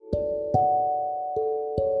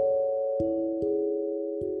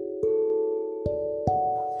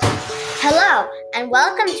Hello, and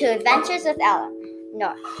welcome to Adventures with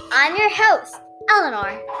Eleanor. I'm your host,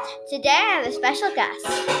 Eleanor. Today I have a special guest.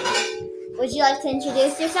 Would you like to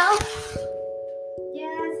introduce yourself?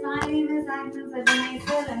 Yes, my name is Agnes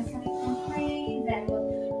Ebenezer. I'm coming from Queens and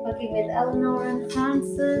working with Eleanor and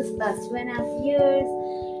Francis past 2.5 years.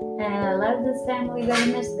 And I love this family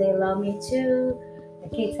very much. They love me too. The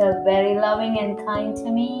kids are very loving and kind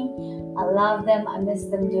to me. I love them. I miss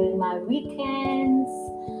them during my weekends.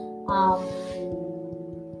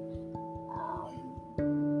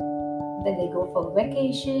 When they go for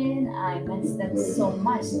vacation, I miss them so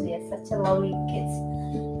much. They are such a lovely kids.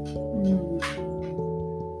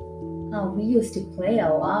 We used to play a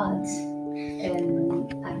lot,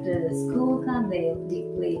 and after the school come, we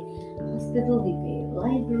play hospital, we play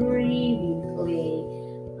library, we play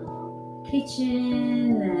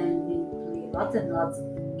kitchen, and we play lots and lots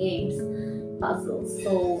of games, puzzles,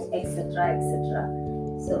 so etc. etc.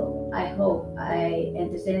 So I hope I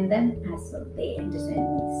entertain them as well. They entertain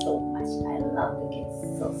me so much. I love the kids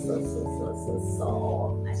so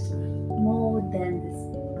much, more than this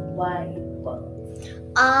wide world.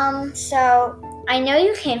 So I know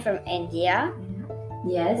you came from India.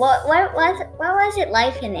 Yes. What was it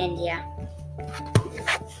like in India?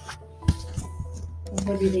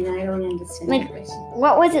 What do you mean? I don't understand Like, the question.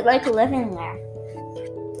 what was it like living there?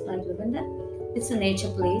 Like Lavender? It's a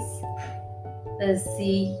nature place. The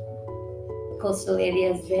sea, coastal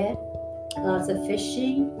areas there. Lots of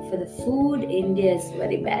fishing. For the food, India is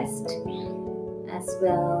very best. As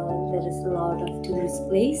well, there is a lot of tourist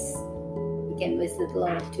place. You can visit a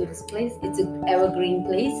lot of tourist place. It's an evergreen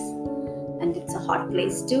place, and it's a hot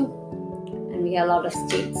place too. And we have a lot of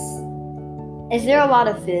states. Is there a lot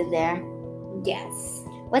of food there? Yes.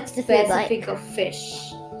 What's the food like? Specific of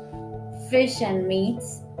fish and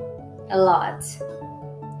meats, a lot.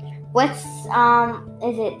 What's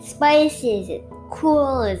is it spicy? Is it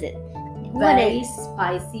cool? Is it Very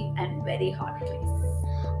spicy and very hot place.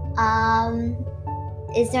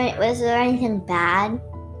 Was there anything bad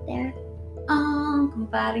there?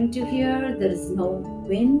 Comparing to here, there is no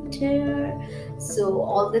winter, so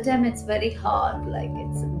all the time it's very hot, like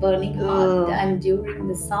it's burning hot. Ooh. And during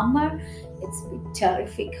the summer, it's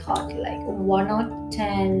terrific hot, like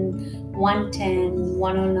 110, 110,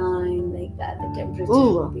 109, like that. The temperature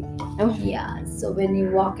will be. Yeah, so when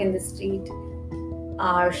you walk in the street,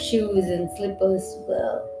 our shoes and slippers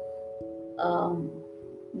will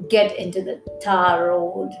get into the tar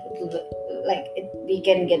road. We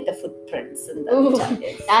can get the footprints in the tar.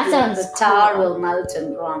 That sounds The tar cool. will melt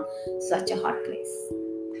and run. Such a hot place.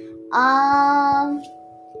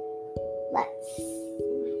 Let's see.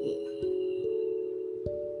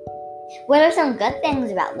 What are some good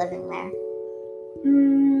things about living there?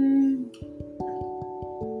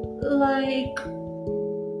 Like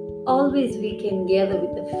always we can gather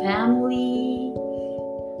with the family,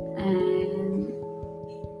 and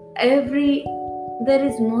there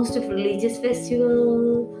is most of religious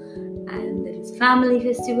festival, and there is family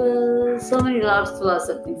festival, so many lots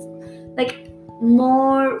of things. Like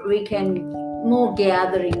more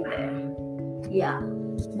gathering there. Yeah,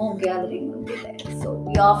 more gathering will be there. So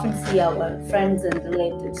we often see our friends and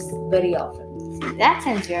relatives very often. That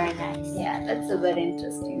sounds very nice. Yeah, that's a very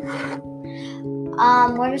interesting thing.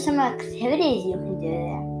 What are some activities you can do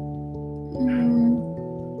there?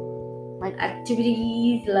 Like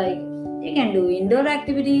activities, like you can do indoor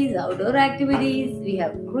activities, outdoor activities. We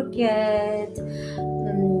have cricket,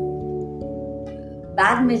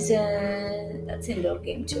 badminton. That's indoor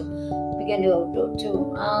game too. We can do outdoor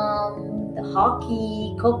too. The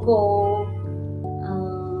hockey, coco,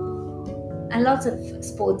 and lots of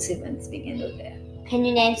sports events we can do there. Can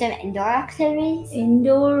you name some indoor activities?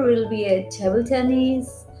 Indoor will be a table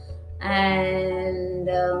tennis and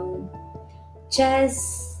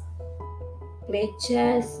chess, play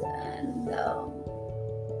chess, and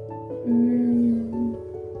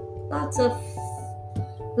lots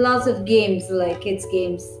of games, like kids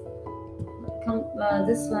games.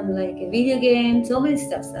 This one like a video game. So many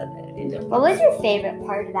stuffs are there. Indoor. What was your favorite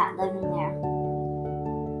part about living there?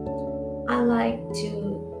 I like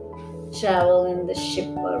to travel in the ship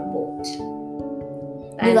or boat.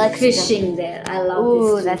 And like fishing there. I love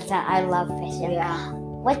this too. I love fishing. Yeah.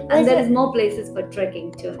 And there is more places for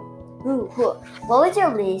trekking too. Ooh, cool. What was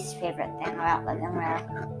your least favorite thing about living there?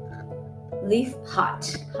 Hot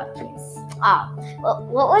place. Well,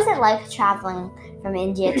 what was it like traveling from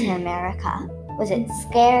India to America? Was it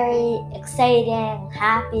scary, exciting,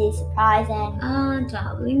 happy, surprising?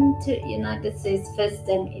 Traveling to United States first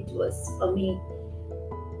time, it was for me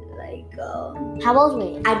like How old were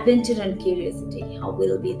you? adventure and curiosity. How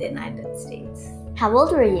will be the United States? How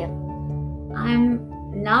old were you?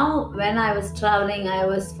 When I was traveling, I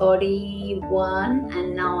was 41,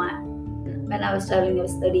 and when I was traveling, I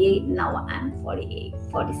was 38. Now I'm 48,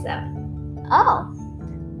 47. Oh.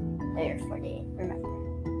 You're 48, remember.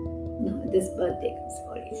 No, this birthday comes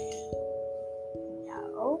 48.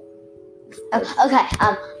 No. Okay,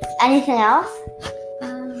 anything else?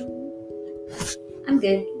 I'm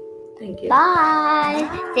good. Thank you. Bye.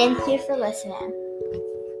 Thank you for listening.